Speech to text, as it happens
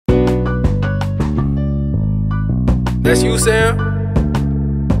That's you, Sam?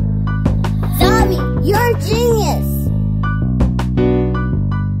 Tommy, you're a genius.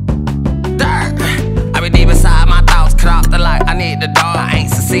 I be deep inside my thoughts, cut off the light, I need the dog. I ain't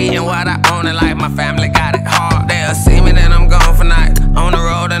succeeding what I want in life, my family got it hard. They'll see me, then I'm gone for night, on the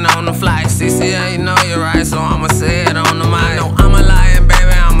road and on the flight. CCA, you know you're right, so I'ma say it on the mic. No, I'm a lion,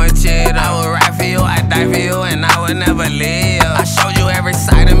 baby, I'm a cheater. I would ride for you, I'd die for you, and I would never leave. I showed you every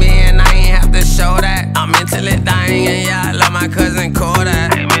side of me, and I ain't have to show that. I'm mentally dying, and yeah, I love my cousin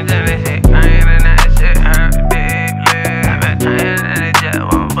Kodak. Ain't mentally sick, I ain't in that shit, hurt deeply. I've been trying and it just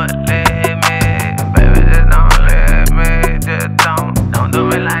won't believe me. Baby, just don't let me, just don't do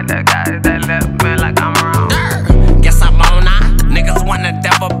me like the guys that left me like I'm wrong. Guess I'm on now, niggas wanna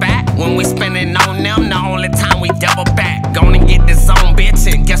double back. When we spending on them, the only time we double back. Gonna get this on,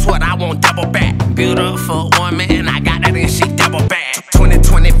 bitch, and guess what, I won't double back. Beautiful woman, and I got that and she double back.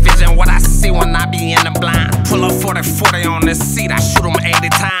 20/20 vision, what I see when I be in the blind. Pull up 40/40 on the seat, I shoot them 80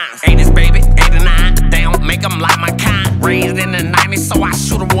 times. 80s, baby, 89, they don't make them like my kind. Raised in the 90s, so I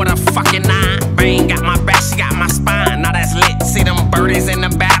shoot them with a fucking 9. Brain got my back, she got my spine, now that's lit. See them birdies in the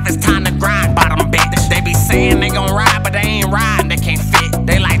bath, it's time to grind. Bottom bitch, they be saying they gon' ride, but they ain't riding, they can't fit.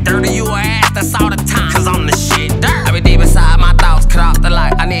 They like dirty, you a ass, that's all the time, cause I'm the shit. I be deep inside my thoughts, cut off the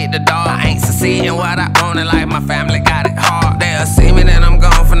light, I need the dog. I ain't succeeding what I want in life, my family got it hard. They'll see me, then I'm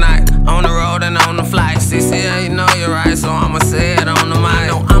gone for night, on the road and on the flight. CCA, you know you're right, so I'ma say it on the mic.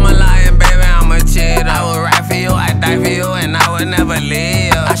 No, I'm a lion, baby, I'm a cheater. I would ride for you, I'd die for you, and I would never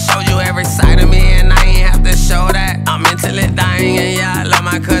leave. I showed you every side of me, and I ain't have to show that. I'm mentally dying, and yeah, I love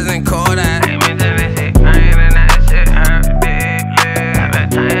my cousin Kodak. Ain't mentally sick, I ain't in that shit, hurt deeply. I've been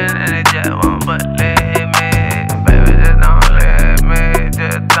trying and it just won't believe me. Baby, just don't let me,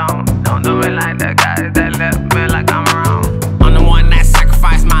 just don't do me like the guys that left me like I'm wrong. I'm the one that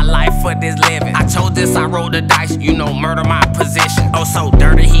sacrificed my life for this living. I chose this, I rolled the dice, you know, murder my position. Oh, so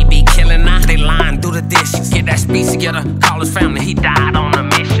dirty, he be killing now, they lying through the dishes. Get that speech together, call his family, he died on a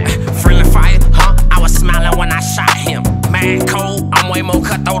mission. Friendly fire, huh? I was smiling when I shot him. Mad cold, I'm way more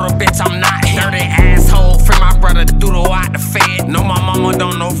cutthroat, a bitch, I'm not him. Dirty asshole, free my brother, doodle out the fed. No, my mama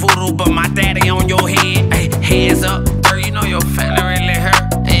don't know voodoo, but my daddy on your head. Hey, heads up, girl, you know your family really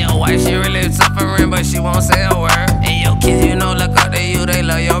hurt. And your wife, she really suffering, but she won't say a word. And your kids, you know, look up to you, they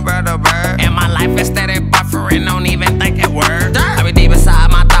love your brother bird. And my life is steady buffering, don't even think that word. I be deep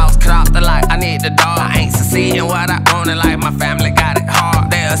inside my thoughts, cut off the light, I need the dog. I ain't succeeding what I want in life, my family got it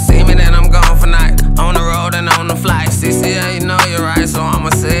hard. They'll see me, then I'm gone for night, on the road and on the flight. CCA, you know you're right, so I'ma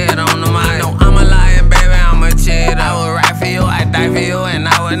say it on the mic. No, I'm a lion, baby, I'm a cheater. I would ride for you, I'd die for you, and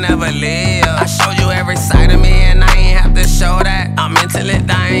I would never leave. I showed you every side of me, and I ain't have to show that. I'm mentally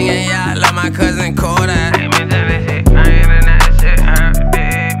dying, and yeah, I love my cousin Kodak. Ain't mentally sick, I ain't in that shit, hurt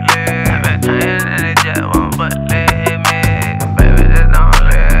deeply. I've been trying and it just won't believe me. Baby, just don't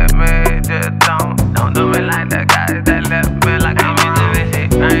let me, just don't do me like the guys that left me like I'm mentally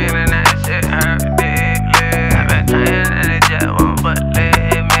sick, I ain't in that shit, hurt deeply. I've been trying and it just won't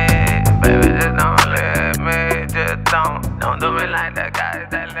believe me. Baby, just don't let me, just don't do me like the guys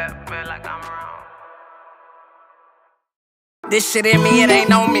that left me like I'm wrong. This shit in me, it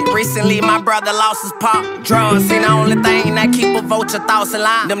ain't on me. Recently, my brother lost his pop. Drugs ain't the only thing that keep a vulture thoughts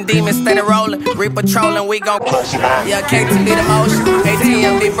alive. Them demons steady rolling, re-patrolling, we gon' push it out. Yeah, KTB the motion,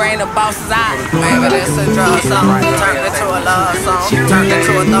 ATMB brain the boss's eye. Baby, this a drug song, turned into a love song. Turned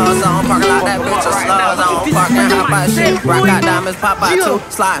into a thug song, parking lot that bitch a slug zone. Parking hop out shit, rock out diamonds, pop out too.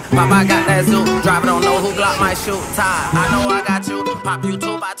 Slide, pop out got that zoo. Driver don't know who Glock might shoot. Tie, I know I got you. Pop you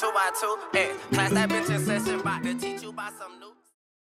 2x2x2. Hey, class that bitch in session, bout this.